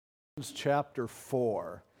Chapter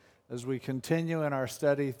 4 as we continue in our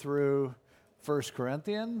study through 1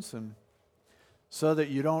 Corinthians, and so that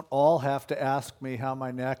you don't all have to ask me how my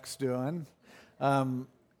neck's doing.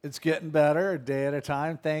 It's getting better a day at a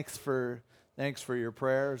time. Thanks for your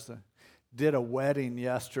prayers. I did a wedding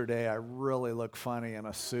yesterday. I really look funny in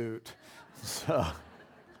a suit. So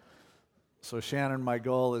Shannon, my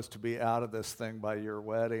goal is to be out of this thing by your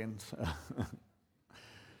wedding.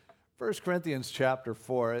 1 Corinthians chapter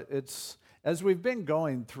 4, it's, as we've been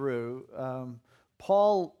going through,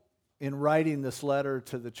 Paul, in writing this letter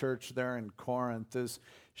to the church there in Corinth, is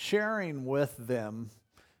sharing with them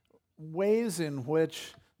ways in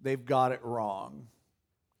which they've got it wrong,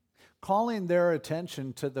 calling their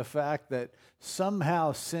attention to the fact that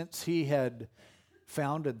somehow since he had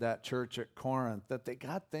founded that church at Corinth, that they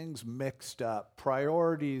got things mixed up,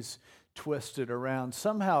 priorities twisted around.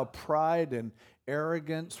 Somehow pride and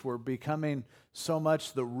arrogance were becoming so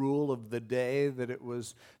much the rule of the day that it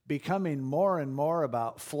was becoming more and more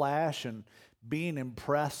about flash and being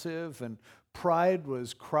impressive, and pride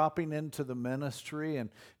was cropping into the ministry, and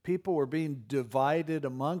people were being divided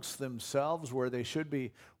amongst themselves where they should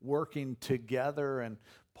be working together. And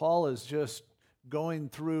Paul is just going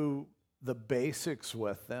through the basics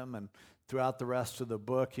with them, and throughout the rest of the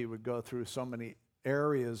book he would go through so many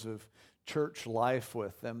areas of church life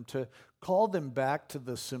with them to call them back to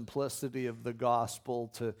the simplicity of the gospel,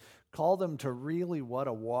 to call them to really what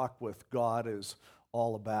a walk with God is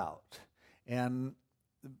all about. And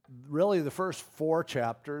really the first 4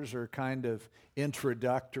 chapters are kind of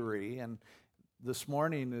introductory, and this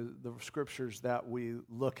morning the scriptures that we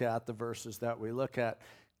look at, the verses that we look at,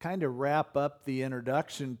 kind of wrap up the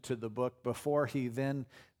introduction to the book before he then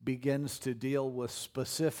begins to deal with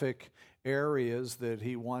specific areas that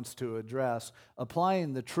he wants to address,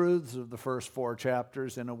 applying the truths of the first 4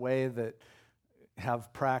 chapters in a way that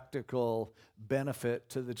have practical benefit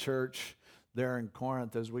to the church there in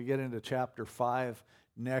Corinth. As we get into chapter 5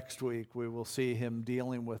 next week, we will see him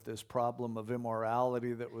dealing with this problem of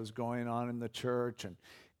immorality that was going on in the church, and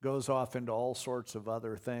goes off into all sorts of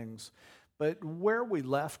other things. But where we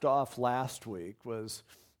left off last week was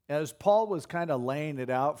as Paul was kind of laying it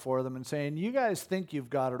out for them and saying, you guys think you've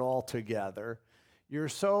got it all together. You're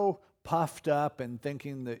so puffed up and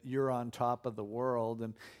thinking that you're on top of the world.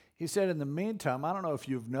 And he said, in the meantime, I don't know if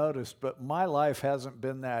you've noticed, but my life hasn't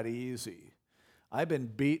been that easy. I've been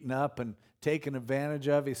beaten up and taken advantage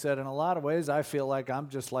of. He said, in a lot of ways, I feel like I'm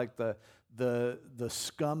just like the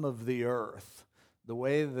scum of the earth. The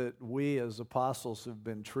way that we as apostles have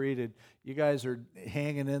been treated, you guys are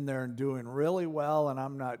hanging in there and doing really well, and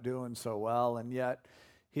I'm not doing so well. And yet,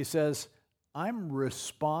 he says, I'm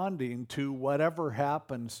responding to whatever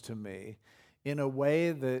happens to me in a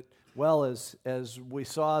way that, well, as we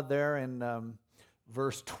saw there in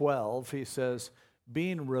verse 12, he says,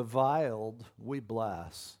 being reviled, we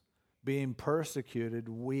bless. Being persecuted,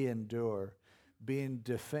 we endure. Being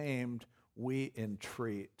defamed, we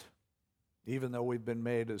entreat. Even though we've been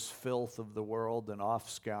made as filth of the world and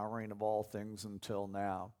offscouring of all things until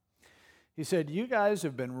now. He said, you guys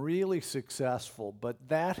have been really successful, but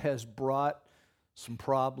that has brought some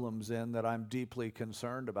problems in that I'm deeply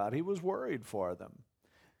concerned about. He was worried for them.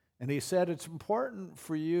 And he said, it's important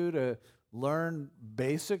for you to learn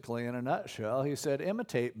basically in a nutshell. He said,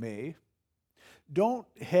 imitate me. Don't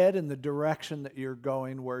head in the direction that you're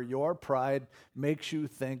going where your pride makes you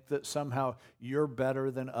think that somehow you're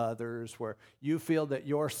better than others, where you feel that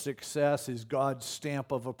your success is God's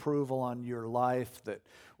stamp of approval on your life, that,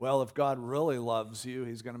 well, if God really loves you,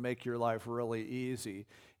 he's going to make your life really easy.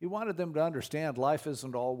 He wanted them to understand life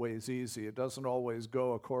isn't always easy. It doesn't always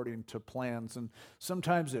go according to plans, and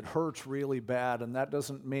sometimes it hurts really bad, and that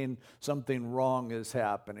doesn't mean something wrong is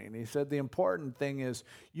happening. He said the important thing is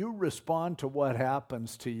you respond to what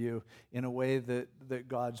happens to you in a way that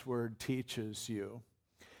God's word teaches you.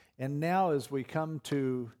 And now as we come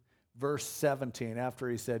to verse 17, after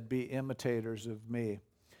he said, be imitators of me,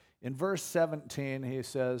 in verse 17 he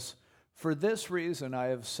says, for this reason I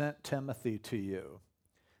have sent Timothy to you.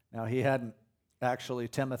 Now, Timothy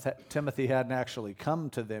hadn't actually come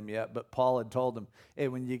to them yet, but Paul had told him, hey,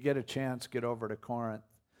 when you get a chance, get over to Corinth.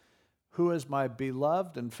 Who is my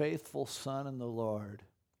beloved and faithful son in the Lord,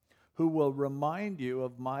 who will remind you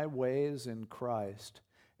of my ways in Christ,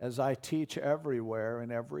 as I teach everywhere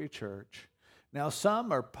in every church. Now,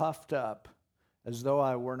 some are puffed up, as though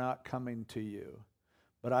I were not coming to you,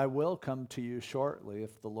 but I will come to you shortly,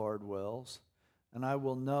 if the Lord wills, and I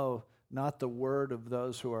will know not the word of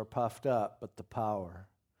those who are puffed up, but the power.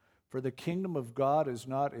 For the kingdom of God is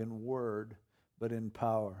not in word, but in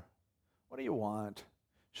power. What do you want?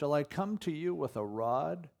 Shall I come to you with a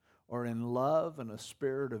rod, or in love and a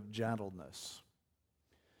spirit of gentleness.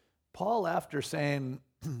 Paul, after saying,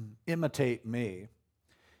 imitate me,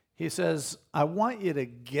 he says, I want you to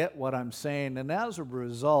get what I'm saying. And as a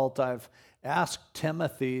result, I've asked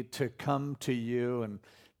Timothy to come to you and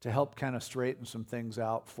to help kind of straighten some things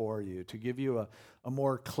out for you, to give you a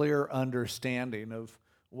more clear understanding of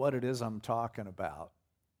what it is I'm talking about.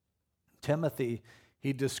 Timothy,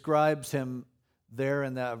 he describes him there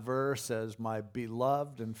in that verse as my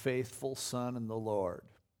beloved and faithful son in the Lord.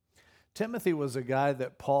 Timothy was a guy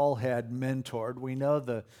that Paul had mentored. We know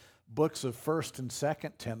the books of 1st and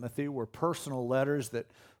 2nd Timothy were personal letters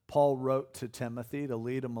that Paul wrote to Timothy to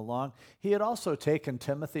lead him along. He had also taken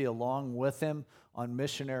Timothy along with him on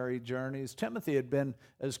missionary journeys. Timothy had been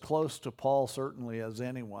as close to Paul certainly as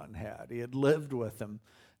anyone had. He had lived with him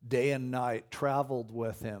day and night, traveled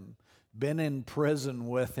with him, been in prison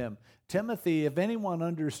with him. Timothy, if anyone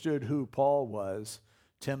understood who Paul was,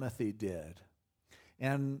 Timothy did.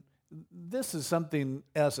 And this is something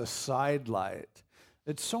as a sidelight.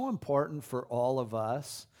 It's so important for all of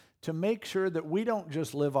us to make sure that we don't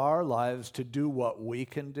just live our lives to do what we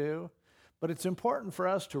can do, but it's important for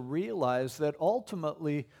us to realize that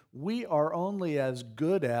ultimately we are only as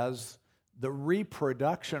good as the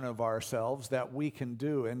reproduction of ourselves that we can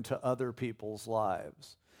do into other people's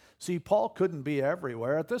lives. See, Paul couldn't be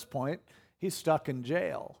everywhere. At this point, he's stuck in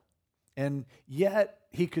jail. And yet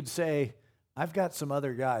he could say, I've got some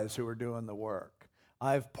other guys who are doing the work.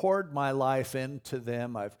 I've poured my life into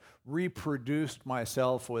them. I've reproduced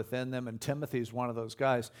myself within them, and Timothy's one of those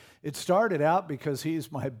guys. It started out because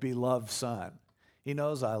he's my beloved son. He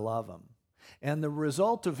knows I love him. And the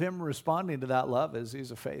result of him responding to that love is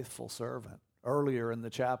he's a faithful servant. Earlier in the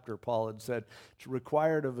chapter, Paul had said, it's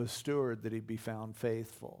required of a steward that he be found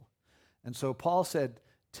faithful. And so Paul said,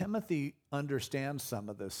 Timothy understands some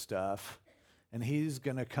of this stuff, and he's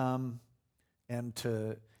going to come and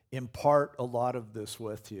to impart a lot of this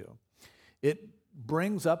with you. It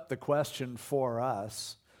brings up the question for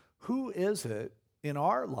us, who is it in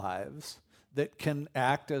our lives that can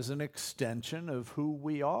act as an extension of who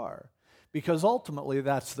we are? Because ultimately,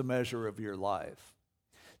 that's the measure of your life.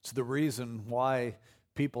 It's the reason why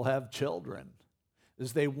people have children,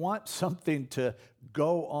 is they want something to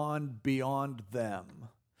go on beyond them.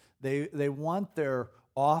 They want their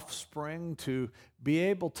offspring to be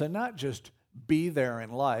able to not just be there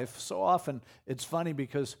in life. So often it's funny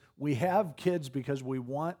because we have kids because we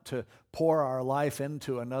want to pour our life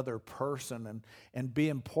into another person and be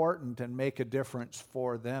important and make a difference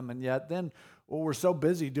for them. And yet then we're so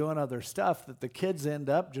busy doing other stuff that the kids end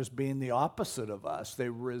up just being the opposite of us. They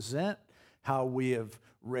resent how we have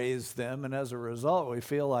raised them, and as a result we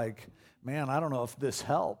feel like, man, I don't know if this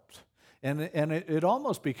helped. And it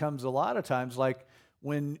almost becomes a lot of times like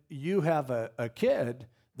when you have a kid,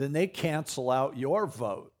 then they cancel out your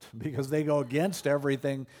vote because they go against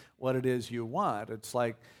everything what it is you want. It's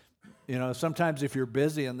like, sometimes if you're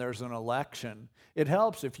busy and there's an election, it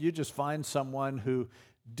helps if you just find someone who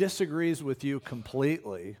disagrees with you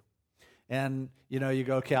completely. And, you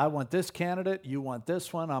go, okay, I want this candidate, you want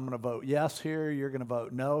this one, I'm going to vote yes here, you're going to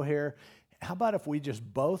vote no here. How about if we just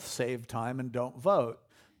both save time and don't vote?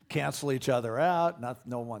 Cancel each other out,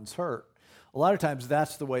 no one's hurt. A lot of times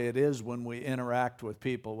that's the way it is when we interact with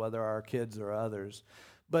people, whether our kids or others.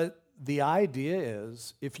 But the idea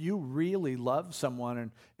is, if you really love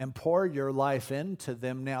someone and pour your life into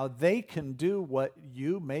them, now they can do what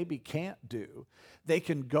you maybe can't do. They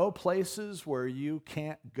can go places where you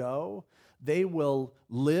can't go. They will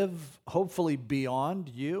live, hopefully, beyond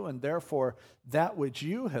you, and therefore that which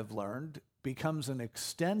you have learned becomes an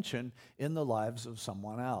extension in the lives of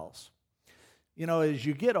someone else. As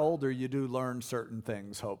you get older, you do learn certain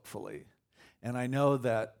things, hopefully. And I know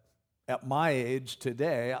that at my age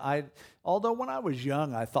today, although when I was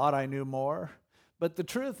young, I thought I knew more. But the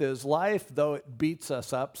truth is, life, though it beats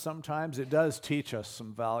us up sometimes, it does teach us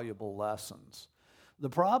some valuable lessons. The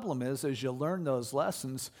problem is, as you learn those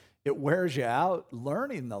lessons, it wears you out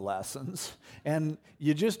learning the lessons, and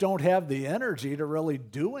you just don't have the energy to really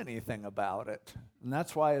do anything about it. And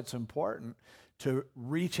that's why it's important to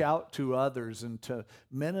reach out to others and to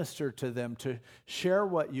minister to them, to share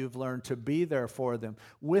what you've learned, to be there for them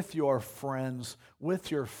with your friends, with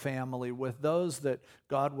your family, with those that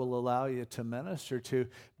God will allow you to minister to,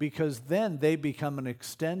 because then they become an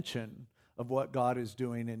extension of what God is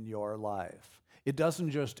doing in your life. It doesn't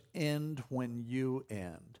just end when you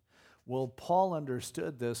end. Well, Paul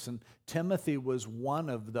understood this, and Timothy was one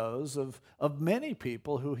of those, of many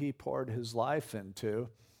people who he poured his life into.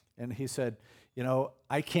 And he said,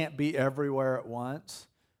 I can't be everywhere at once,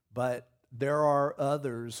 but there are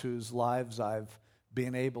others whose lives I've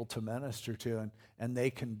being able to minister to, and they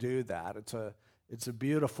can do that. It's a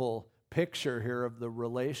beautiful picture here of the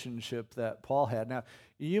relationship that Paul had. Now,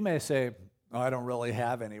 you may say, oh, I don't really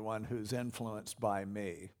have anyone who's influenced by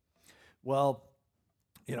me. Well,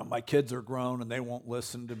 my kids are grown and they won't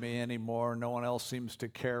listen to me anymore. No one else seems to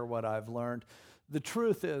care what I've learned. The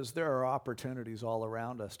truth is there are opportunities all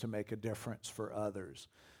around us to make a difference for others.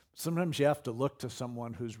 Sometimes you have to look to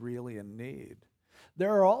someone who's really in need.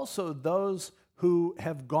 There are also those who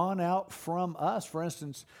have gone out from us. For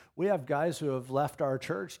instance, we have guys who have left our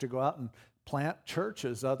church to go out and plant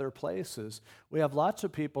churches other places. We have lots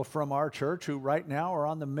of people from our church who right now are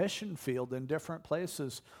on the mission field in different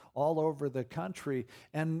places all over the country.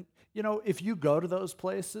 And, if you go to those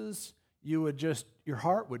places, your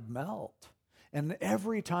heart would melt. And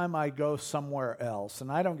every time I go somewhere else, and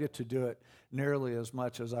I don't get to do it nearly as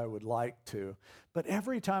much as I would like to, but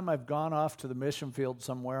every time I've gone off to the mission field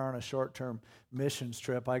somewhere on a short-term missions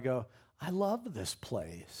trip, I go, I love this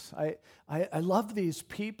place. I love these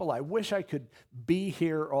people. I wish I could be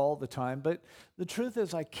here all the time, but the truth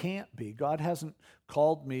is I can't be. God hasn't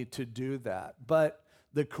called me to do that. But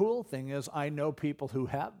the cool thing is I know people who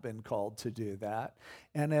have been called to do that,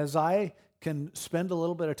 and as I can spend a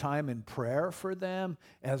little bit of time in prayer for them,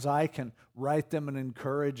 as I can write them an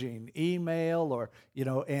encouraging email, or,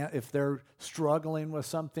 if they're struggling with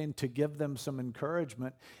something, to give them some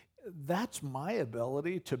encouragement. That's my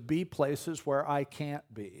ability to be places where I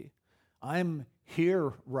can't be. I'm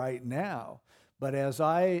here right now, but as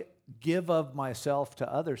I give of myself to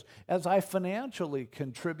others, as I financially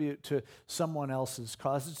contribute to someone else's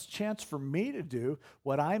cause, it's a chance for me to do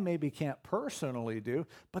what I maybe can't personally do,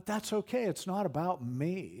 but that's okay. It's not about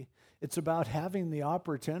me. It's about having the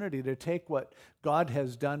opportunity to take what God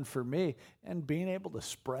has done for me and being able to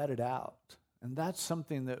spread it out. And that's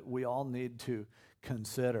something that we all need to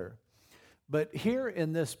consider. But here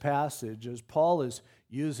in this passage, as Paul is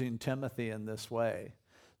using Timothy in this way,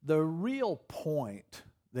 the real point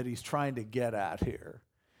that he's trying to get at here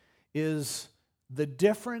is the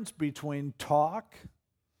difference between talk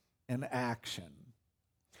and action.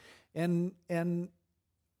 And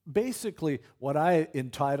basically what I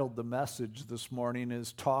entitled the message this morning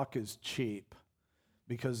is Talk is Cheap,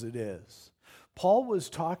 because it is. Paul was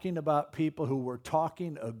talking about people who were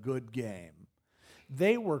talking a good game.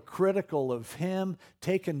 They were critical of him,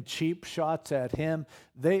 taking cheap shots at him.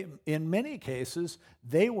 In many cases,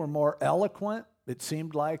 they were more eloquent, it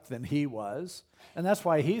seemed like, than he was. And that's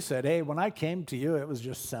why he said, hey, when I came to you, it was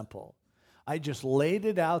just simple. I just laid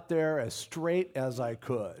it out there as straight as I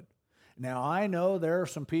could. Now, I know there are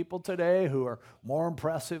some people today who are more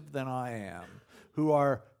impressive than I am, who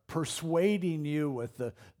are persuading you with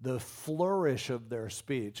the flourish of their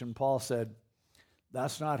speech. And Paul said,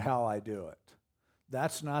 that's not how I do it.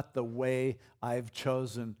 That's not the way I've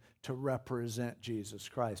chosen to represent Jesus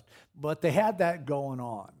Christ. But they had that going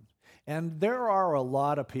on. And there are a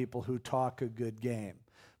lot of people who talk a good game.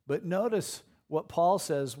 But notice what Paul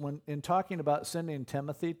says when in talking about sending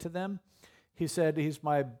Timothy to them. He said, he's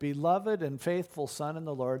my beloved and faithful son in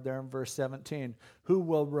the Lord, there in verse 17, who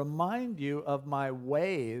will remind you of my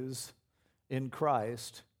ways in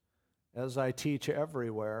Christ as I teach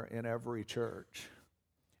everywhere in every church.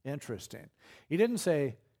 Interesting. He didn't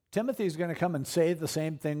say, Timothy's going to come and say the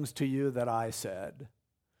same things to you that I said.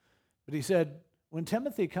 But he said, when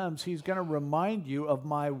Timothy comes, he's going to remind you of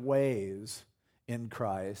my ways in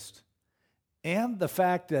Christ and the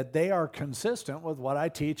fact that they are consistent with what I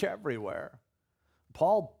teach everywhere.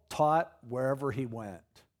 Paul taught wherever he went.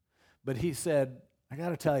 But he said, I got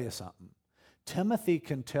to tell you something. Timothy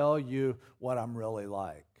can tell you what I'm really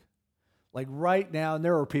like. Like right now, and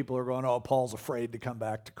there are people who are going, oh, Paul's afraid to come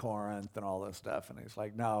back to Corinth and all this stuff. And he's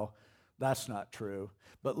like, no, that's not true.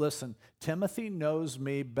 But listen, Timothy knows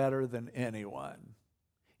me better than anyone.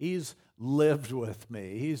 He's lived with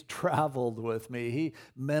me. He's traveled with me. He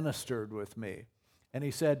ministered with me. And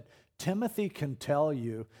he said, Timothy can tell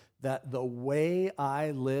you that the way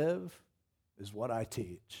I live is what I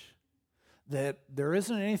teach. That there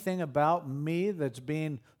isn't anything about me that's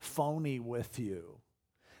being phony with you.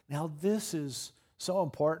 Now, this is so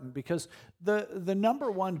important because the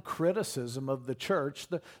number one criticism of the church,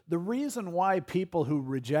 the reason why people who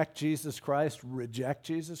reject Jesus Christ,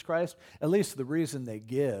 at least the reason they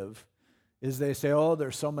give, is they say, oh,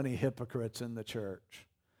 there's so many hypocrites in the church.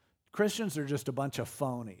 Christians are just a bunch of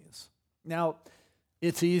phonies. Now,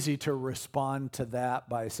 it's easy to respond to that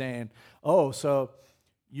by saying, oh, so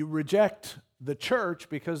you reject the church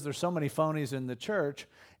because there's so many phonies in the church,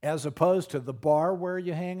 as opposed to the bar where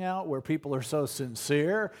you hang out, where people are so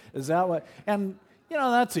sincere. Is that what? And,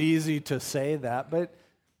 that's easy to say that, but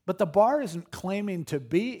But the bar isn't claiming to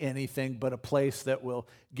be anything but a place that will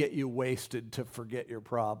get you wasted to forget your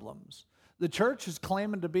problems. The church is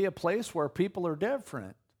claiming to be a place where people are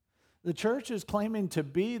different. The church is claiming to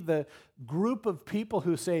be the group of people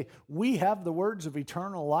who say, we have the words of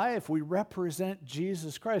eternal life. We represent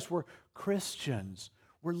Jesus Christ. We're Christians.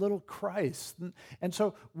 We're little Christ. And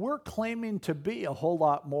so we're claiming to be a whole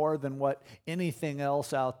lot more than what anything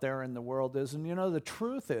else out there in the world is. And the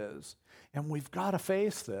truth is, and we've got to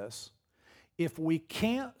face this, if we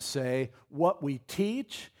can't say what we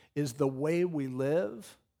teach is the way we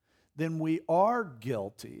live, then we are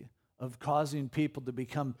guilty of causing people to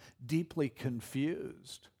become deeply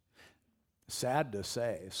confused. Sad to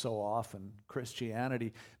say, so often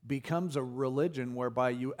Christianity becomes a religion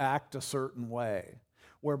whereby you act a certain way,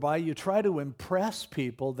 whereby you try to impress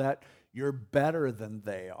people that you're better than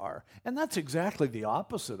they are. And that's exactly the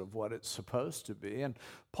opposite of what it's supposed to be. And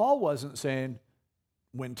Paul wasn't saying,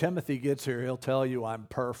 when Timothy gets here, he'll tell you I'm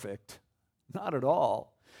perfect. Not at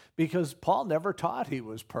all. Because Paul never taught he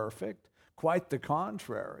was perfect. Quite the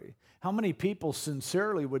contrary. How many people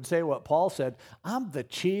sincerely would say what Paul said? I'm the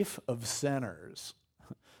chief of sinners.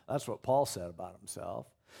 That's what Paul said about himself.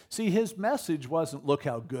 See, his message wasn't, look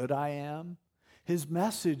how good I am. His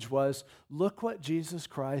message was, look what Jesus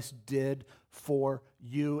Christ did for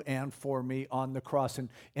you and for me on the cross.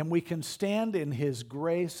 And we can stand in his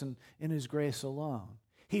grace and in his grace alone.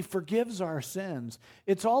 He forgives our sins.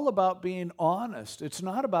 It's all about being honest. It's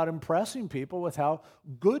not about impressing people with how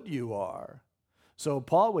good you are. So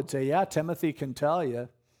Paul would say, yeah, Timothy can tell you,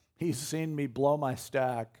 he's seen me blow my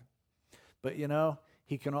stack. But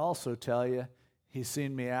he can also tell you, he's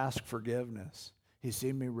seen me ask forgiveness. He's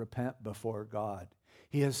seen me repent before God.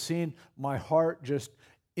 He has seen my heart just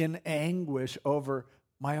in anguish over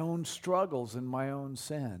my own struggles and my own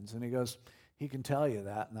sins. And he can tell you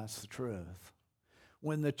that, and that's the truth.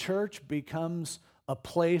 When the church becomes a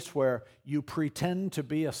place where you pretend to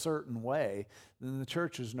be a certain way, then the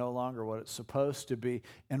church is no longer what it's supposed to be.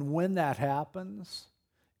 And when that happens,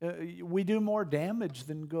 we do more damage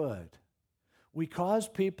than good. We cause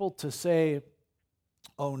people to say,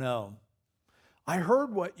 oh no, I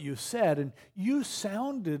heard what you said, and you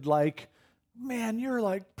sounded like, man, you're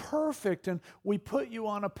like perfect, and we put you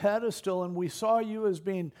on a pedestal, and we saw you as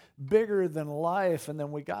being bigger than life, and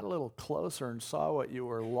then we got a little closer and saw what you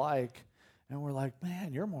were like, and we're like,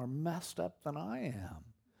 man, you're more messed up than I am.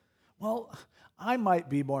 Well, I might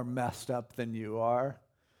be more messed up than you are,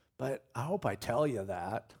 but I hope I tell you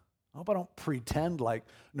that. I hope I don't pretend like,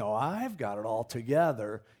 no, I've got it all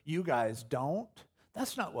together. You guys don't.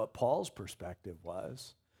 That's not what Paul's perspective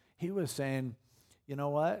was. He was saying, you know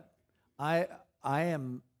what? I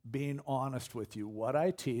am being honest with you. What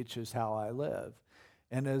I teach is how I live.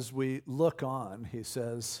 And as we look on, he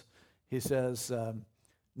says,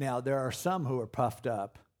 now there are some who are puffed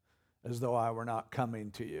up as though I were not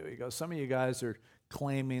coming to you. He goes, some of you guys are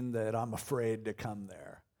claiming that I'm afraid to come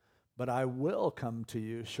there, but I will come to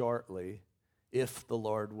you shortly if the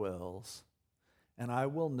Lord wills. And I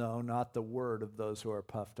will know not the word of those who are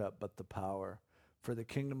puffed up, but the power. For the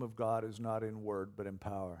kingdom of God is not in word, but in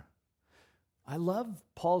power. I love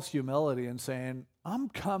Paul's humility in saying, I'm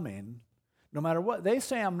coming. No matter what. They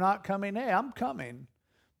say I'm not coming. Hey, I'm coming.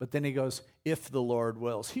 But then he goes, if the Lord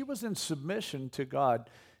wills. He was in submission to God.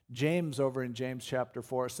 James over in James chapter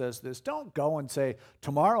 4 says this, don't go and say,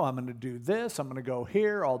 tomorrow I'm going to do this, I'm going to go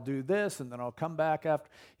here, I'll do this, and then I'll come back after.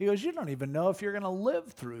 He goes, you don't even know if you're going to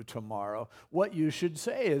live through tomorrow. What you should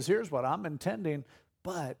say is, here's what I'm intending,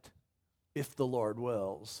 but if the Lord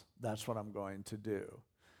wills, that's what I'm going to do.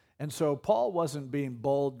 And so Paul wasn't being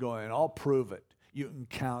bold going, I'll prove it. You can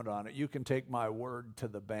count on it. You can take my word to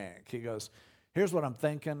the bank. He goes, here's what I'm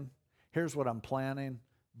thinking. Here's what I'm planning.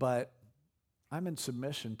 But I'm in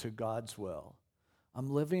submission to God's will. I'm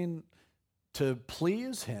living to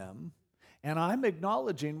please him. And I'm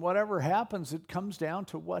acknowledging whatever happens, it comes down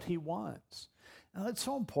to what he wants. Now, it's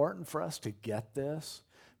so important for us to get this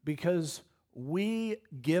because we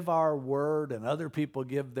give our word and other people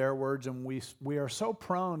give their words, and we are so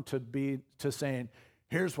prone to saying,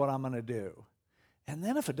 here's what I'm going to do. And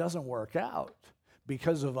then if it doesn't work out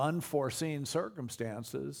because of unforeseen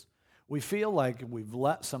circumstances, we feel like we've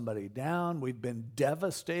let somebody down. We've been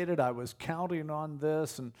devastated. I was counting on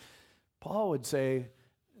this. And Paul would say,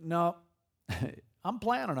 no, I'm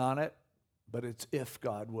planning on it, but it's if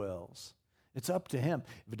God wills. It's up to him.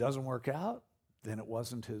 If it doesn't work out, then it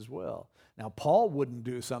wasn't his will. Now, Paul wouldn't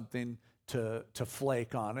do something to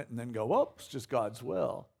flake on it and then go, oh, it's just God's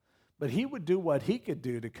will. But he would do what he could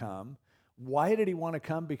do to come. Why did he want to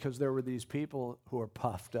come? Because there were these people who were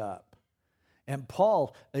puffed up. And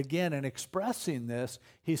Paul, again, in expressing this,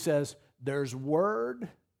 he says, there's word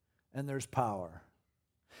and there's power.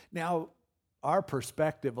 Now, our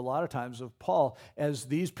perspective a lot of times of Paul, as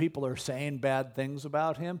these people are saying bad things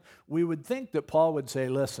about him, we would think that Paul would say,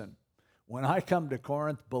 listen, when I come to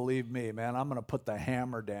Corinth, believe me, man, I'm going to put the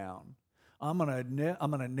hammer down. I'm going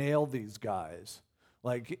to nail these guys.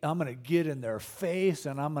 Like, I'm going to get in their face,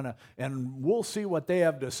 and we'll see what they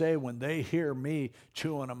have to say when they hear me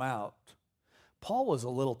chewing them out. Paul was a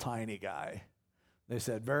little tiny guy. They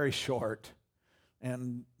said very short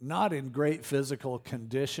and not in great physical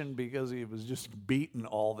condition because he was just beaten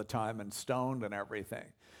all the time and stoned and everything.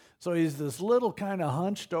 So he's this little kind of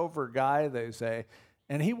hunched over guy, they say,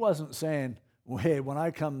 and he wasn't saying, well, hey, when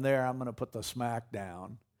I come there, I'm going to put the smack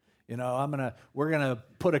down. You know, we're going to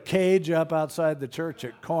put a cage up outside the church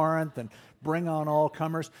at Corinth and bring on all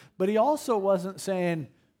comers. But he also wasn't saying,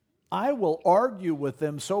 I will argue with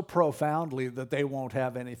them so profoundly that they won't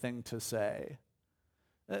have anything to say.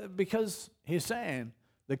 Because he's saying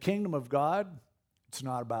the kingdom of God, it's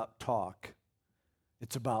not about talk.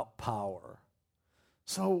 It's about power.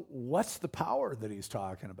 So what's the power that he's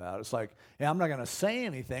talking about? It's like, hey, I'm not going to say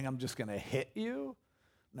anything. I'm just going to hit you.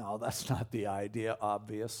 No, that's not the idea,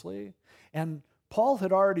 obviously. And Paul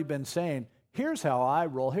had already been saying, here's how I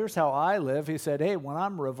roll. Here's how I live. He said, hey, when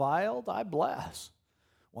I'm reviled, I bless.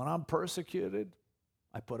 When I'm persecuted,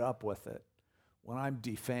 I put up with it. When I'm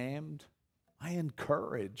defamed, I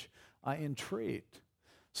encourage, I entreat.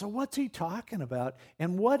 So what's he talking about?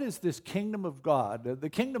 And what is this kingdom of God? The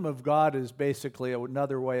kingdom of God is basically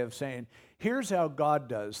another way of saying, here's how God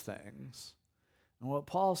does things. And what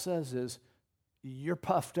Paul says is, you're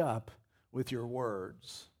puffed up with your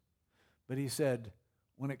words. But he said,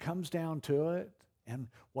 when it comes down to it, and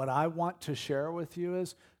what I want to share with you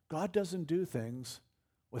is, God doesn't do things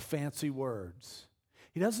with fancy words.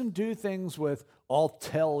 He doesn't do things with, I'll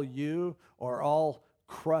tell you or I'll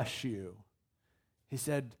crush you. He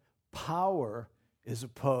said, power is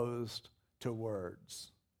opposed to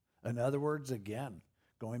words. In other words, again,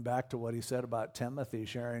 going back to what he said about Timothy,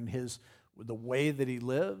 sharing the way that he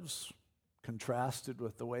lives, contrasted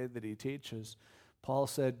with the way that he teaches, Paul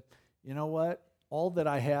said, you know what? All that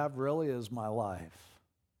I have really is my life.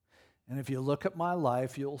 And if you look at my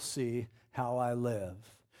life, you'll see how I live.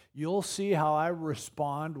 You'll see how I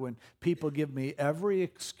respond when people give me every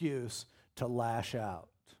excuse to lash out.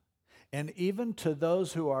 And even to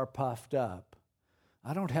those who are puffed up,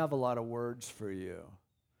 I don't have a lot of words for you,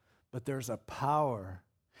 but there's a power.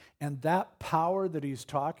 And that power that he's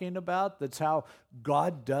talking about, that's how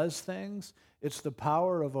God does things, it's the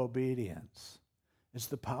power of obedience. It's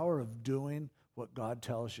the power of doing what God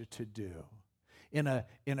tells you to do. In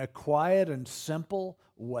a quiet and simple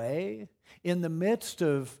way, in the midst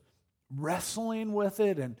of wrestling with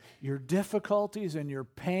it and your difficulties and your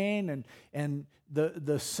pain and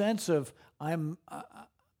the sense of I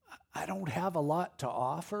don't have a lot to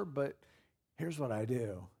offer, but here's what I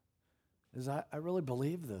do, is I really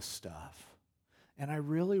believe this stuff. And I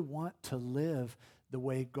really want to live the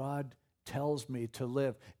way God tells me to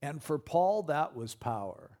live. And for Paul, that was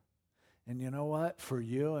power. And you know what? For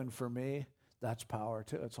you and for me, that's power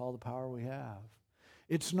too. It's all the power we have.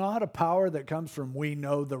 It's not a power that comes from we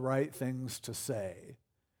know the right things to say.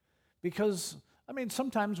 Because,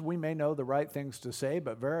 sometimes we may know the right things to say,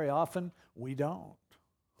 but very often we don't.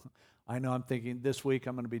 I know I'm thinking this week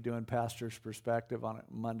I'm going to be doing Pastor's Perspective on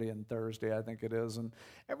Monday and Thursday, I think it is. And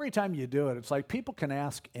every time you do it, it's like people can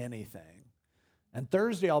ask anything. And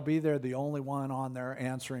Thursday I'll be there, the only one on there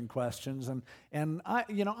answering questions. And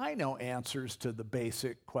I know answers to the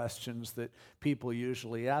basic questions that people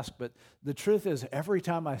usually ask. But the truth is, every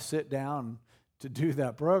time I sit down to do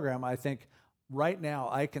that program, I think, right now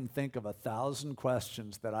I can think of 1,000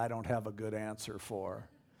 questions that I don't have a good answer for.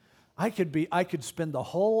 I could spend the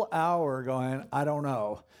whole hour going, I don't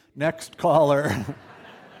know. Next caller.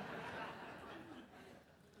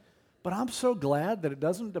 But I'm so glad that it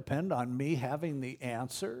doesn't depend on me having the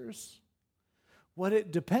answers. What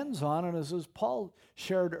it depends on, and as Paul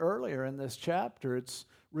shared earlier in this chapter, it's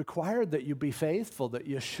required that you be faithful, that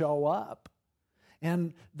you show up,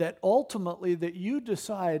 and that ultimately that you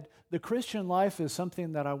decide the Christian life is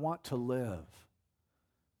something that I want to live.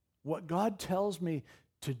 What God tells me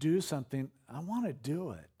to do something, I want to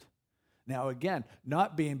do it. Now, again,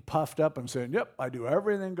 not being puffed up and saying, yep, I do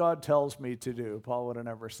everything God tells me to do. Paul would have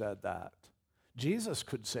never said that. Jesus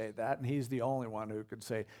could say that, and he's the only one who could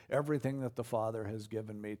say, everything that the Father has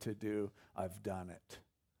given me to do, I've done it.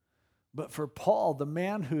 But for Paul, the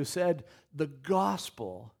man who said, the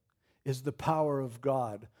gospel is the power of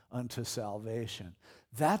God unto salvation,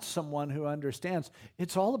 That's someone who understands.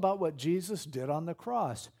 It's all about what Jesus did on the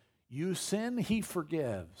cross. You sin, he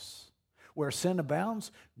forgives. Where sin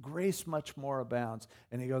abounds, grace much more abounds.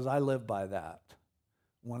 And he goes, I live by that.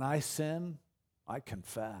 When I sin, I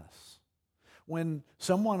confess. When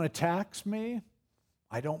someone attacks me,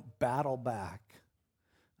 I don't battle back.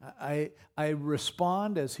 I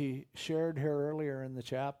respond, as he shared here earlier in the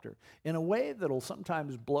chapter, in a way that'll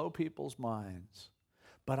sometimes blow people's minds.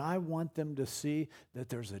 But I want them to see that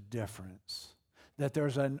there's a difference, that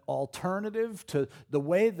there's an alternative to the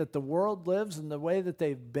way that the world lives and the way that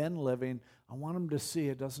they've been living. I want them to see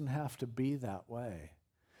it doesn't have to be that way.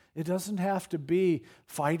 It doesn't have to be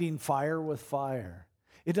fighting fire with fire.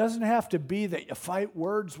 It doesn't have to be that you fight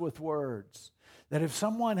words with words. That if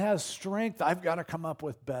someone has strength, I've got to come up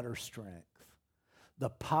with better strength. The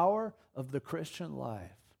power of the Christian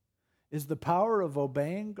life is the power of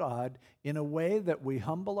obeying God in a way that we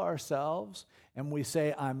humble ourselves and we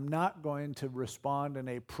say, I'm not going to respond in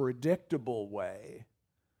a predictable way,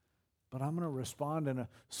 but I'm going to respond in a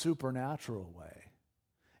supernatural way.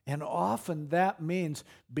 And often that means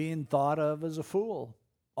being thought of as a fool.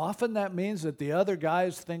 Often that means that the other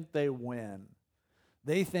guys think they win.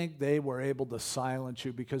 They think they were able to silence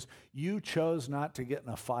you because you chose not to get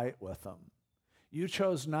in a fight with them. You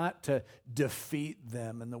chose not to defeat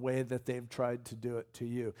them in the way that they've tried to do it to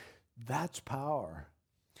you. That's power.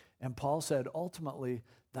 And Paul said, ultimately,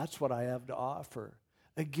 that's what I have to offer.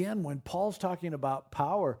 Again, when Paul's talking about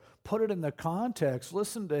power, put it in the context.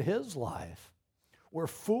 Listen to his life. We're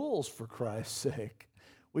fools for Christ's sake.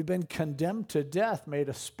 We've been condemned to death, made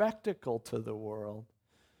a spectacle to the world.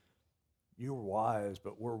 You're wise,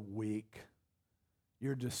 but we're weak.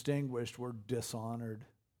 You're distinguished, we're dishonored.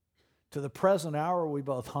 To the present hour, we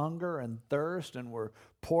both hunger and thirst, and we're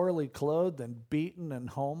poorly clothed and beaten and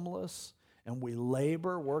homeless, and we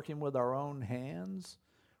labor working with our own hands.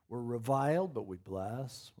 We're reviled, but we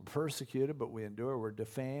bless. We're persecuted, but we endure. We're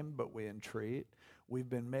defamed, but we entreat. We've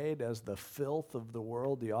been made as the filth of the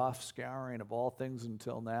world, the offscouring of all things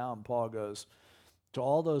until now. And Paul goes, to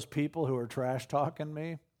all those people who are trash talking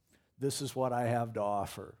me, this is what I have to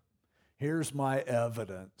offer. Here's my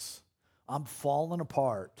evidence. I'm falling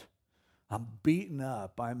apart. I'm beaten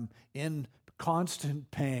up. I'm in constant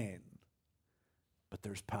pain. But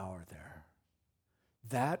there's power there.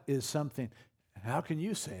 That is something. How can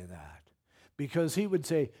you say that? Because he would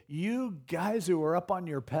say, you guys who are up on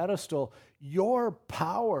your pedestal, your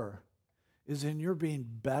power is in your being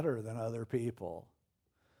better than other people.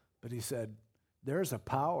 But he said, there's a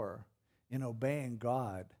power in obeying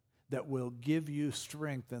God that will give you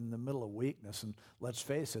strength in the middle of weakness. And let's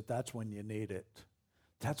face it, that's when you need it.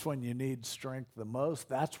 That's when you need strength the most.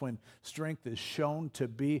 That's when strength is shown to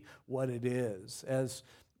be what it is. As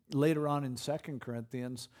later on in 2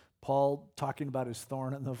 Corinthians, Paul, talking about his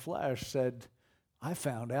thorn in the flesh, said, I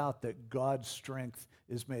found out that God's strength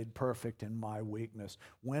is made perfect in my weakness.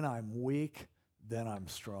 When I'm weak, then I'm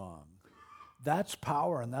strong. That's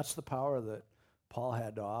power, and that's the power that Paul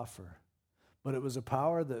had to offer. But it was a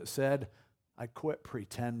power that said, I quit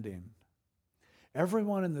pretending.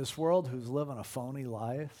 Everyone in this world who's living a phony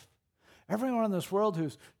life, everyone in this world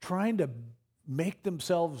who's trying to make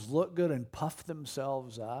themselves look good and puff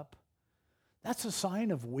themselves up, that's a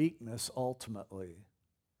sign of weakness ultimately.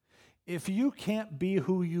 If you can't be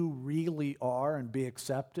who you really are and be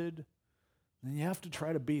accepted, then you have to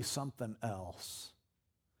try to be something else.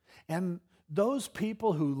 And those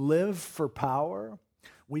people who live for power,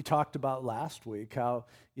 we talked about last week how,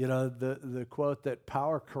 the quote that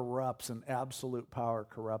power corrupts and absolute power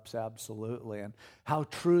corrupts absolutely, and how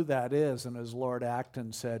true that is. And as Lord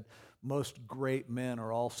Acton said, most great men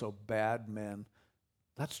are also bad men.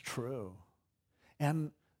 That's true.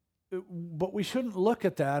 But we shouldn't look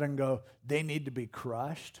at that and go, they need to be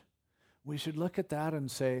crushed. We should look at that and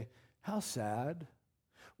say, how sad.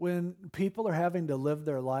 When people are having to live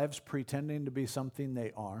their lives pretending to be something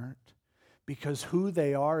they aren't, because who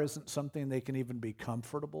they are isn't something they can even be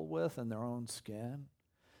comfortable with in their own skin.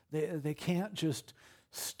 They can't just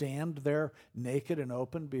stand there naked and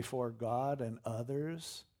open before God and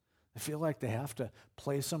others. They feel like they have to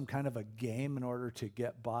play some kind of a game in order to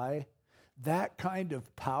get by. That kind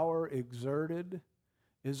of power exerted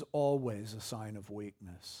is always a sign of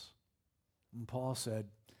weakness. And Paul said,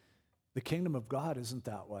 the kingdom of God isn't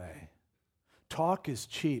that way. Talk is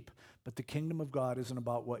cheap, but the kingdom of God isn't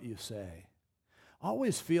about what you say. I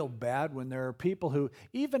always feel bad when there are people who,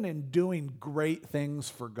 even in doing great things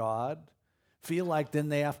for God, feel like then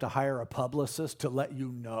they have to hire a publicist to let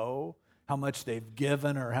you know how much they've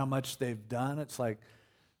given or how much they've done. It's like,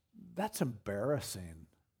 that's embarrassing.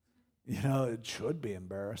 It should be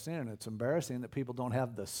embarrassing, and it's embarrassing that people don't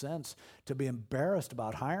have the sense to be embarrassed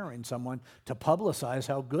about hiring someone to publicize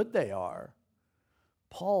how good they are.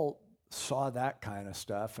 Paul saw that kind of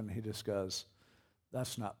stuff, and he just goes,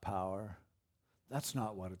 that's not power. That's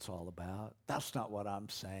not what it's all about. That's not what I'm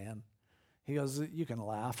saying. He goes, you can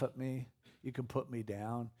laugh at me. You can put me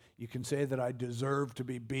down. You can say that I deserve to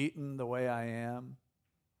be beaten the way I am.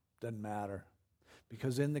 Doesn't matter.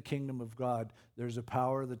 Because in the kingdom of God, there's a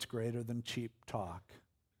power that's greater than cheap talk.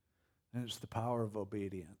 And it's the power of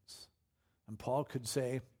obedience. And Paul could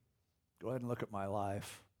say, go ahead and look at my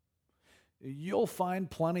life. You'll find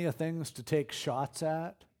plenty of things to take shots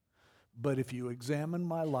at, but if you examine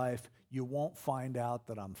my life, you won't find out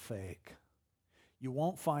that I'm fake. You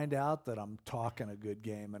won't find out that I'm talking a good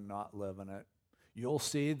game and not living it. You'll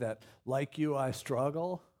see that, like you, I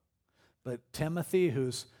struggle, but Timothy,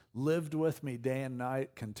 who's lived with me day and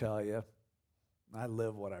night, can tell you, I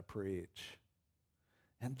live what I preach.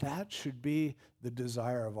 And that should be the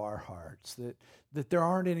desire of our hearts, that there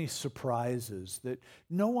aren't any surprises, that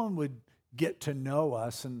no one would get to know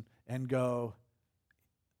us and go,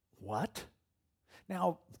 what?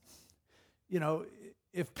 Now,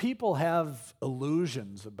 if people have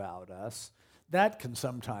illusions about us, that can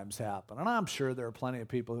sometimes happen. And I'm sure there are plenty of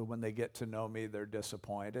people who, when they get to know me, they're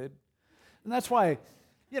disappointed. And that's why,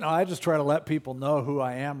 I just try to let people know who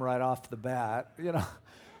I am right off the bat,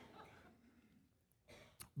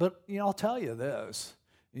 But, I'll tell you this,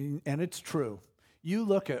 and it's true. You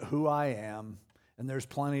look at who I am, and there's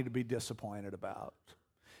plenty to be disappointed about.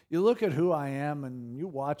 You look at who I am, and you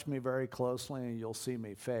watch me very closely, and you'll see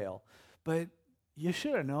me fail. But you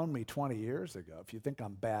should have known me 20 years ago if you think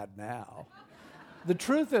I'm bad now. The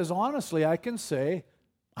truth is, honestly, I can say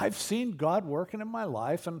I've seen God working in my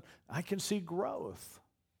life, and I can see growth.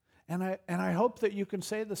 And I hope that you can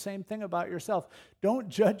say the same thing about yourself. Don't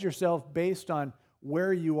judge yourself based on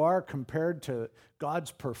where you are compared to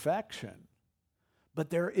God's perfection. But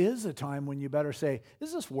there is a time when you better say,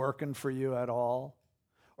 is this working for you at all?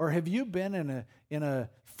 Or have you been in a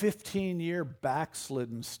 15-year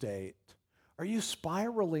backslidden state? Are you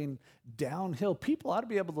spiraling downhill? People ought to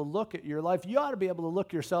be able to look at your life. You ought to be able to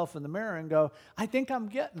look yourself in the mirror and go, I think I'm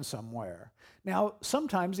getting somewhere. Now,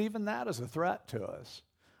 sometimes even that is a threat to us.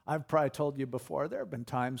 I've probably told you before, there have been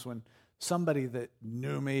times when somebody that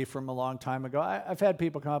knew me from a long time ago, I've had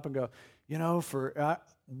people come up and go,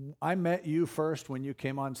 I met you first when you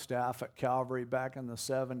came on staff at Calvary back in the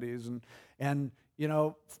 70s. And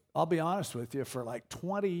I'll be honest with you, for like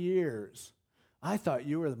 20 years, I thought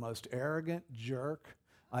you were the most arrogant jerk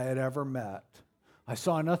I had ever met. I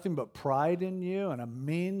saw nothing but pride in you and a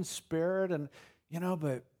mean spirit. And,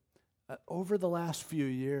 but over the last few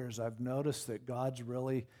years, I've noticed that God's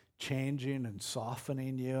really changing and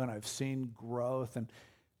softening you, and I've seen growth. And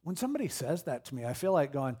when somebody says that to me, I feel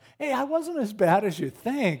like going, hey, I wasn't as bad as you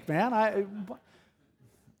think, man. I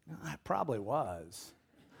probably was.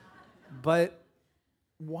 But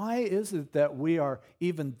why is it that we are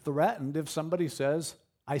even threatened if somebody says,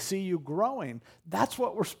 I see you growing? That's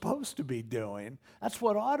what we're supposed to be doing. That's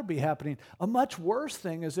what ought to be happening. A much worse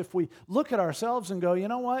thing is if we look at ourselves and go, you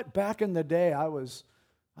know what? Back in the day, I was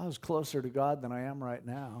closer to God than I am right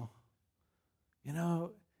now.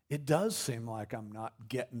 It does seem like I'm not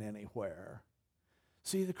getting anywhere.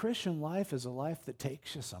 See, the Christian life is a life that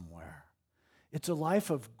takes you somewhere. It's a life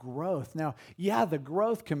of growth. Now, yeah, the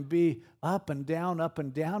growth can be up and down,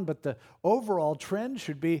 but the overall trend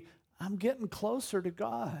should be, I'm getting closer to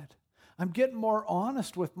God. I'm getting more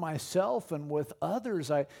honest with myself and with others.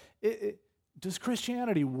 Does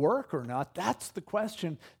Christianity work or not? That's the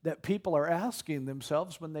question that people are asking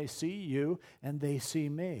themselves when they see you and they see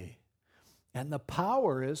me. And the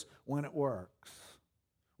power is when it works.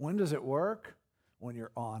 When does it work? When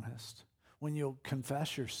you're honest. When you'll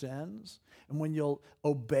confess your sins, and when you'll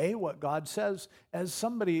obey what God says.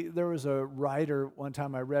 There was a writer one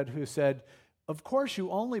time I read who said, of course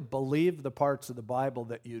you only believe the parts of the Bible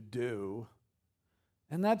that you do.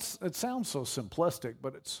 And it sounds so simplistic,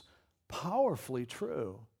 but it's powerfully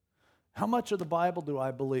true. How much of the Bible do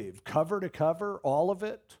I believe? Cover to cover, all of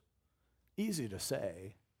it? Easy to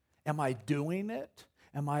say. Am I doing it?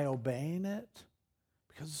 Am I obeying it?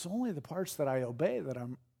 Because it's only the parts that I obey that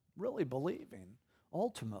I'm really believing,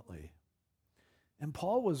 ultimately. And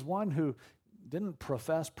Paul was one who didn't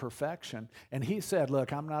profess perfection. And he said,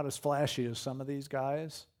 look, I'm not as flashy as some of these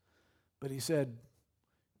guys, but he said,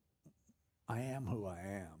 I am who I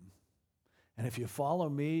am. And if you follow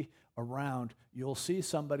me around, you'll see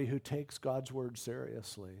somebody who takes God's word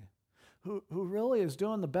seriously, who really is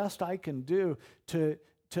doing the best I can do to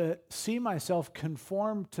see myself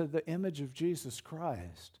conform to the image of Jesus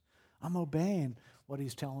Christ. I'm obeying what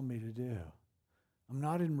he's telling me to do. I'm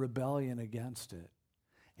not in rebellion against it.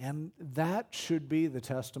 And that should be the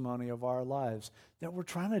testimony of our lives, that we're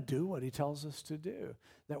trying to do what he tells us to do,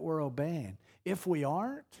 that we're obeying. If we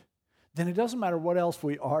aren't, then it doesn't matter what else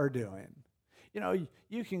we are doing. You know,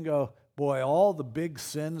 you can go, boy, all the big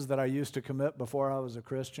sins that I used to commit before I was a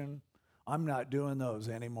Christian, I'm not doing those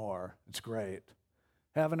anymore. It's great.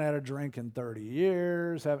 Haven't had a drink in 30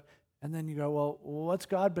 years. And then you go, well, what's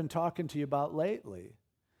God been talking to you about lately?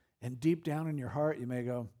 And deep down in your heart, you may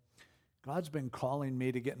go, God's been calling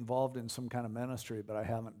me to get involved in some kind of ministry, but I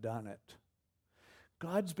haven't done it.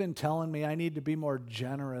 God's been telling me I need to be more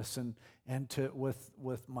generous and to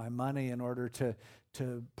with my money in order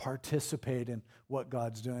to participate in what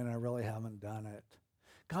God's doing. I really haven't done it.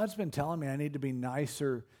 God's been telling me I need to be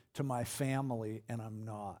nicer to my family, and I'm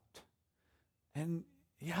not. And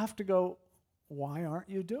you have to go, why aren't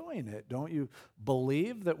you doing it? Don't you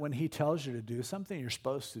believe that when he tells you to do something, you're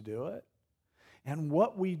supposed to do it? And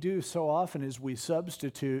what we do so often is we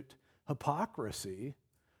substitute hypocrisy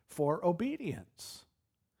for obedience.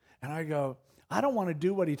 And I go, I don't want to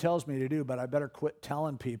do what he tells me to do, but I better quit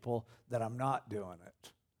telling people that I'm not doing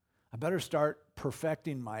it. I better start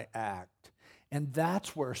perfecting my act. And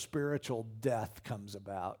that's where spiritual death comes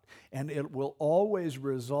about. And it will always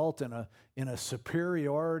result in a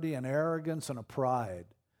superiority and arrogance and a pride,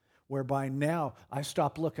 whereby now I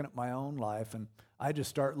stop looking at my own life and I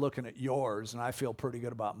just start looking at yours, and I feel pretty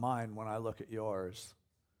good about mine when I look at yours.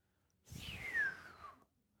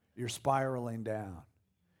 You're spiraling down.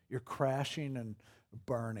 You're crashing and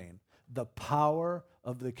burning. The power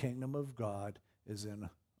of the kingdom of God is in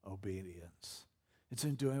obedience. It's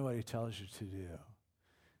in doing what he tells you to do.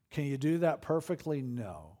 Can you do that perfectly?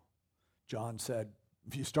 No. John said,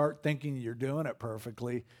 if you start thinking you're doing it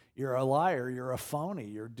perfectly, you're a liar, you're a phony,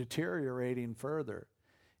 you're deteriorating further.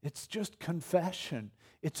 It's just confession.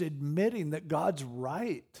 It's admitting that God's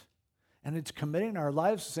right. And it's committing our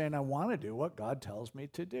lives to saying, I want to do what God tells me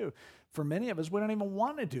to do. For many of us, we don't even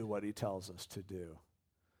want to do what he tells us to do.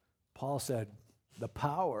 Paul said, the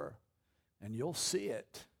power, and you'll see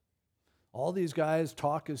it. All these guys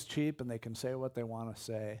talk is cheap and they can say what they want to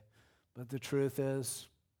say. But the truth is,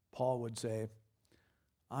 Paul would say,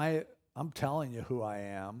 I'm telling you who I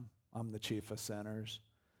am. I'm the chief of sinners,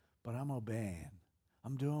 but I'm obeying.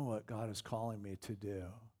 I'm doing what God is calling me to do.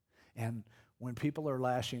 And when people are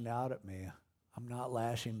lashing out at me, I'm not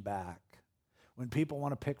lashing back. When people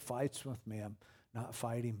want to pick fights with me, I'm not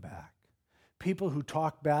fighting back. People who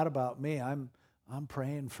talk bad about me, I'm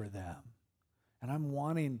praying for them. And I'm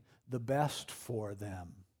wanting the best for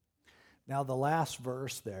them. Now, the last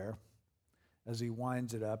verse there, as he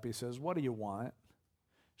winds it up, he says, what do you want?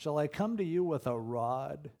 Shall I come to you with a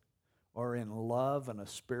rod or in love and a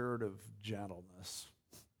spirit of gentleness?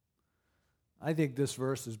 I think this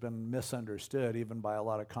verse has been misunderstood even by a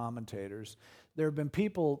lot of commentators. There have been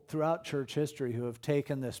people throughout church history who have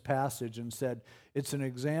taken this passage and said it's an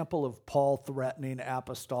example of Paul threatening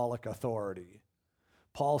apostolic authority.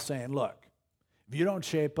 Paul saying, look, if you don't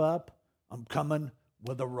shape up, I'm coming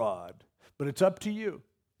with a rod. But it's up to you.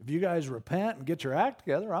 If you guys repent and get your act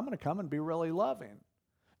together, I'm going to come and be really loving.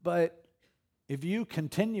 But if you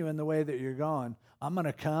continue in the way that you're going, I'm going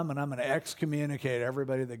to come and I'm going to excommunicate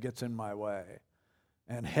everybody that gets in my way.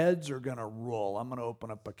 And heads are going to roll. I'm going to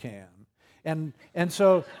open up a can. And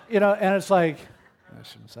so, and it's like, I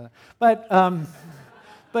shouldn't say that.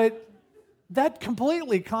 But that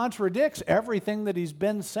completely contradicts everything that he's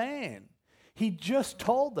been saying. He just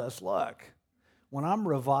told us, look, when I'm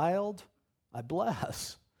reviled, I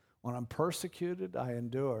bless. When I'm persecuted, I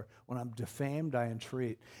endure. When I'm defamed, I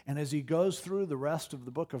entreat. And as he goes through the rest of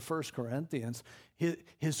the book of 1 Corinthians,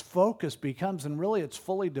 his focus becomes, and really it's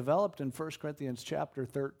fully developed in 1 Corinthians chapter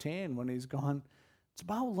 13 when he's gone, it's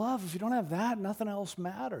about love. If you don't have that, nothing else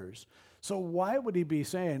matters. So why would he be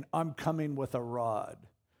saying, I'm coming with a rod?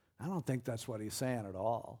 I don't think that's what he's saying at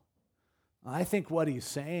all. I think what he's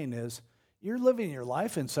saying is, you're living your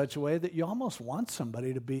life in such a way that you almost want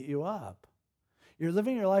somebody to beat you up. You're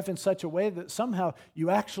living your life in such a way that somehow you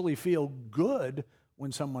actually feel good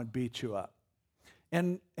when someone beats you up.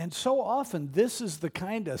 And so often, this is the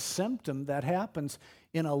kind of symptom that happens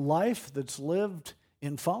in a life that's lived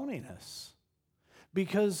in phoniness.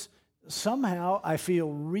 Because somehow I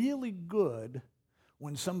feel really good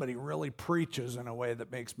when somebody really preaches in a way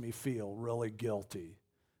that makes me feel really guilty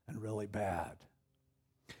and really bad.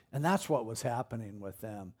 And that's what was happening with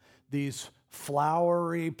them. These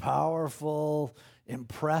flowery, powerful,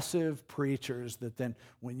 impressive preachers that then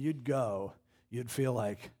when you'd go, you'd feel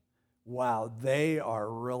like, wow, they are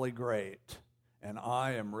really great, and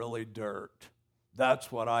I am really dirt.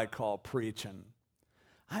 That's what I call preaching.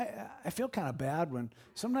 I feel kind of bad when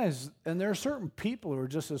sometimes, and there are certain people who are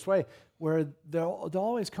just this way, where they'll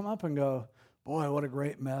always come up and go, boy, what a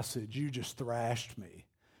great message. You just thrashed me.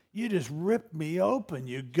 You just ripped me open.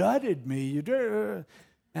 You gutted me. You did.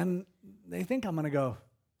 And they think I'm going to go,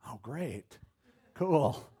 oh, great.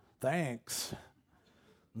 Cool. Thanks.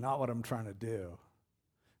 Not what I'm trying to do.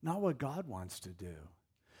 Not what God wants to do.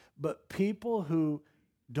 But people who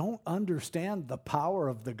don't understand the power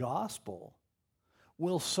of the gospel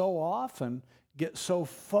will so often get so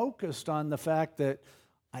focused on the fact that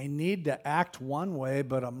I need to act one way,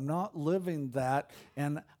 but I'm not living that,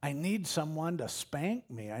 and I need someone to spank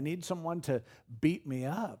me. I need someone to beat me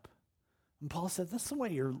up. And Paul said, that's the way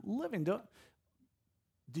you're living. Do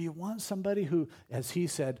you want somebody who, as he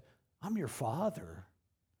said, I'm your father.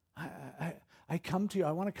 I come to you,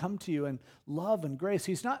 I want to come to you in love and grace.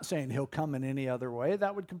 He's not saying he'll come in any other way.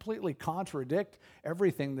 That would completely contradict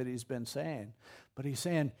everything that he's been saying. But he's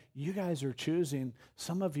saying, you guys are choosing,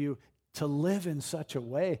 some of you, to live in such a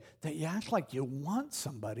way that you act like you want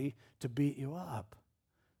somebody to beat you up.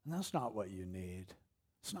 And that's not what you need.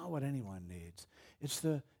 It's not what anyone needs. It's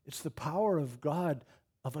the power of God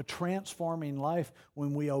of a transforming life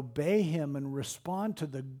when we obey him and respond to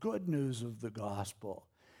the good news of the gospel.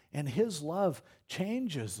 And his love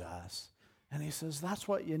changes us. And he says, that's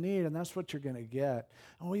what you need, and that's what you're going to get.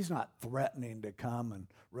 Oh, he's not threatening to come and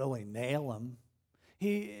really nail him.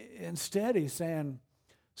 Instead, he's saying,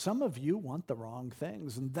 some of you want the wrong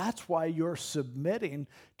things, and that's why you're submitting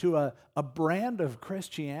to a brand of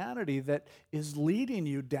Christianity that is leading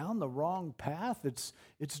you down the wrong path.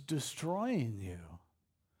 It's destroying you.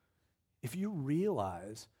 If you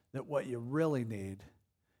realize that what you really need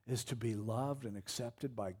is to be loved and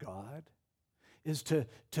accepted by God, is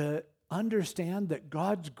to understand that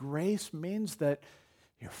God's grace means that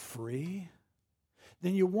you're free,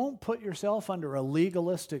 then you won't put yourself under a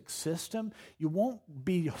legalistic system. You won't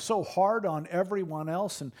be so hard on everyone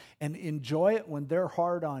else and enjoy it when they're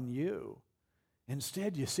hard on you.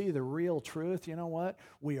 Instead, you see the real truth. You know what?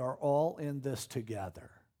 We are all in this together.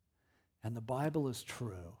 And the Bible is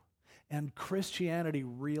true. And Christianity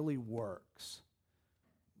really works.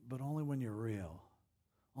 But only when you're real.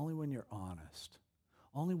 Only when you're honest.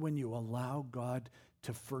 Only when you allow God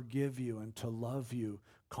to forgive you and to love you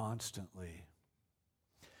constantly.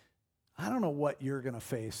 I don't know what you're going to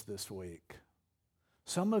face this week.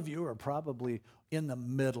 Some of you are probably in the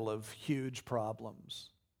middle of huge problems.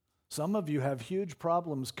 Some of you have huge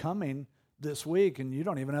problems coming this week and you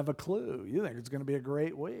don't even have a clue. You think it's going to be a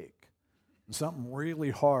great week. And something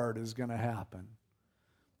really hard is going to happen.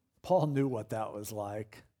 Paul knew what that was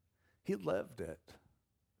like. He lived it.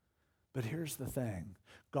 But here's the thing.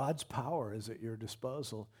 God's power is at your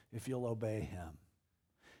disposal if you'll obey him.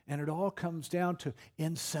 And it all comes down to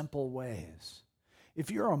in simple ways. If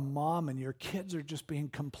you're a mom and your kids are just being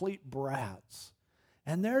complete brats,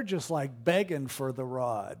 and they're just like begging for the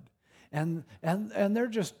rod, and they're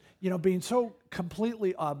just, being so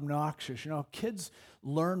completely obnoxious. Kids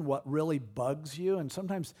learn what really bugs you, and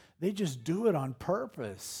sometimes they just do it on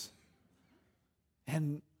purpose.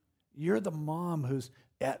 And you're the mom who's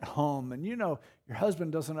at home, and your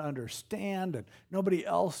husband doesn't understand, and nobody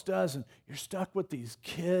else does, and you're stuck with these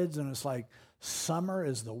kids, and it's like summer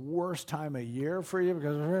is the worst time of year for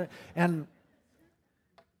you and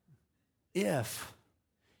if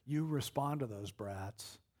you respond to those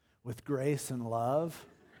brats with grace and love,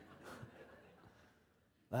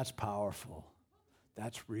 that's powerful.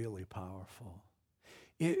 That's really powerful.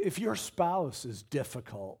 If your spouse is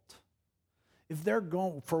difficult, if they're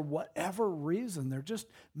going, for whatever reason, they're just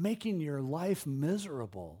making your life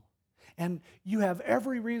miserable, and you have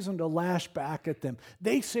every reason to lash back at them.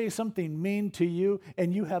 They say something mean to you,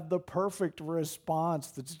 and you have the perfect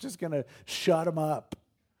response that's just going to shut them up.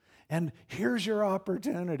 And here's your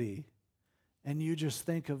opportunity. And you just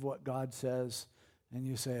think of what God says, and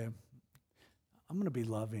you say, I'm going to be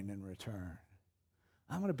loving in return.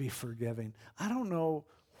 I'm going to be forgiving. I don't know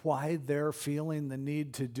why they're feeling the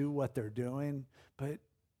need to do what they're doing, but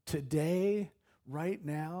today, right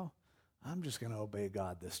now, I'm just going to obey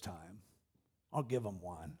God this time. I'll give them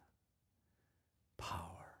one. Power.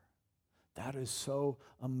 That is so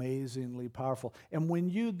amazingly powerful. And when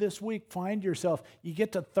you this week find yourself, you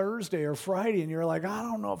get to Thursday or Friday and you're like, I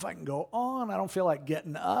don't know if I can go on. I don't feel like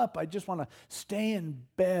getting up. I just want to stay in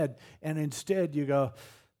bed. And instead you go,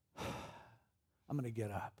 I'm going to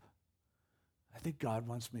get up. I think God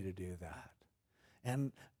wants me to do that.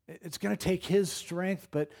 And it's going to take his strength,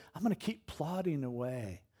 but I'm going to keep plodding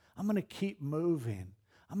away. I'm going to keep moving.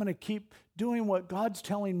 I'm going to keep doing what God's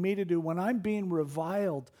telling me to do. When I'm being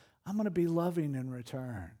reviled, I'm going to be loving in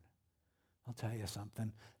return. I'll tell you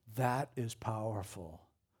something. That is powerful,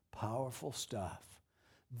 powerful stuff.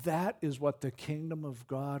 That is what the kingdom of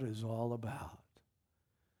God is all about.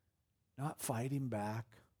 Not fighting back,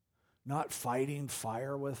 not fighting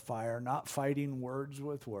fire with fire, not fighting words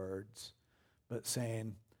with words, but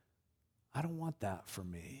saying, I don't want that for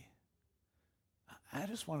me. I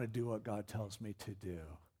just want to do what God tells me to do.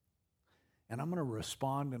 And I'm going to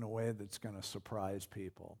respond in a way that's going to surprise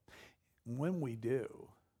people. When we do,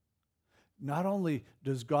 not only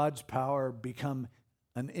does God's power become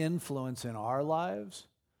an influence in our lives,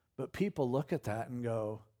 but people look at that and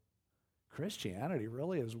go, Christianity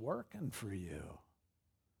really is working for you.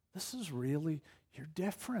 This is really, you're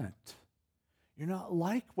different. You're not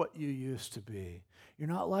like what you used to be. You're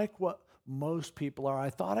not like what most people are. I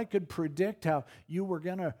thought I could predict how you were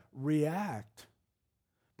going to react.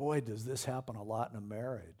 Boy, does this happen a lot in a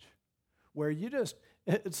marriage, where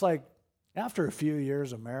it's like after a few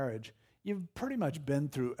years of marriage, you've pretty much been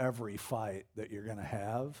through every fight that you're going to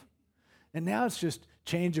have. And now it's just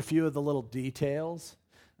change a few of the little details.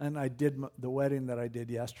 And I did the wedding that I did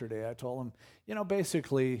yesterday. I told him,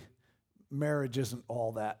 basically, marriage isn't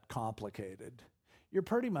all that complicated. You're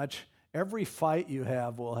pretty much, every fight you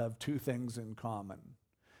have will have two things in common.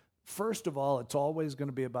 First of all, it's always going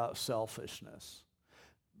to be about selfishness.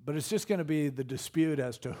 But it's just going to be the dispute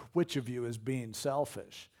as to which of you is being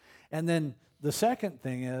selfish. And then the second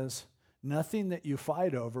thing is, nothing that you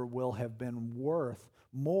fight over will have been worth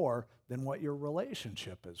more than what your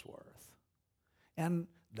relationship is worth. And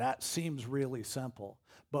that seems really simple,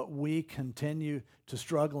 but we continue to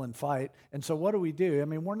struggle and fight. And so what do?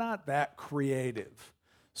 We're not that creative.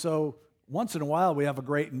 So once in a while we have a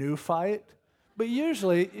great new fight, but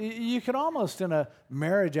usually you could almost, in a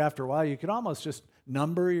marriage after a while, you could almost just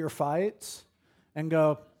number your fights and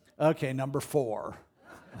go, okay, number 4.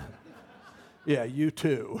 Yeah, you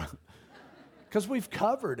too. Because we've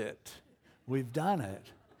covered it. We've done it.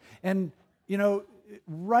 And,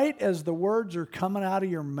 right as the words are coming out of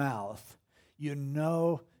your mouth, you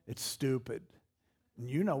know it's stupid. And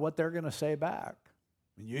you know what they're going to say back.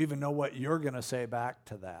 And you even know what you're going to say back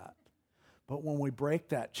to that. But when we break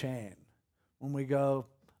that chain, when we go,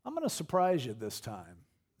 I'm going to surprise you this time,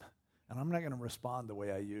 and I'm not going to respond the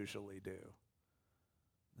way I usually do.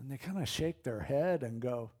 And they kind of shake their head and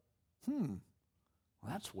go, well,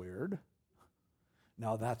 that's weird.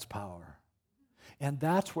 No, that's power. And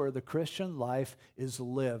that's where the Christian life is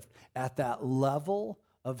lived, at that level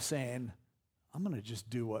of saying, I'm going to just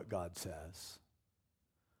do what God says.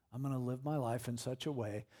 I'm going to live my life in such a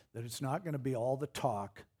way that it's not going to be all the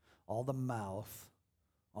talk, all the mouth,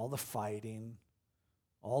 all the fighting,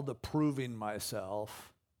 all the proving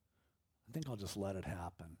myself. I think I'll just let it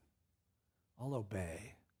happen. I'll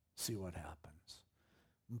obey, see what happens.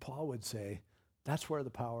 And Paul would say, that's where the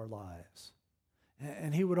power lies.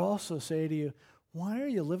 And he would also say to you, why are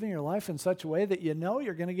you living your life in such a way that you know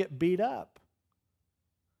you're going to get beat up?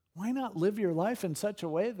 Why not live your life in such a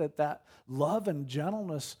way that love and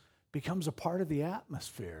gentleness becomes a part of the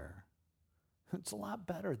atmosphere? It's a lot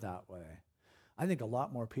better that way. I think a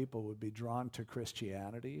lot more people would be drawn to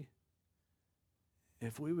Christianity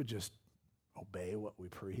if we would just obey what we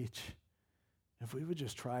preach, if we would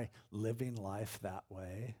just try living life that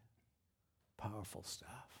way. Powerful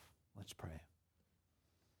stuff. Let's pray.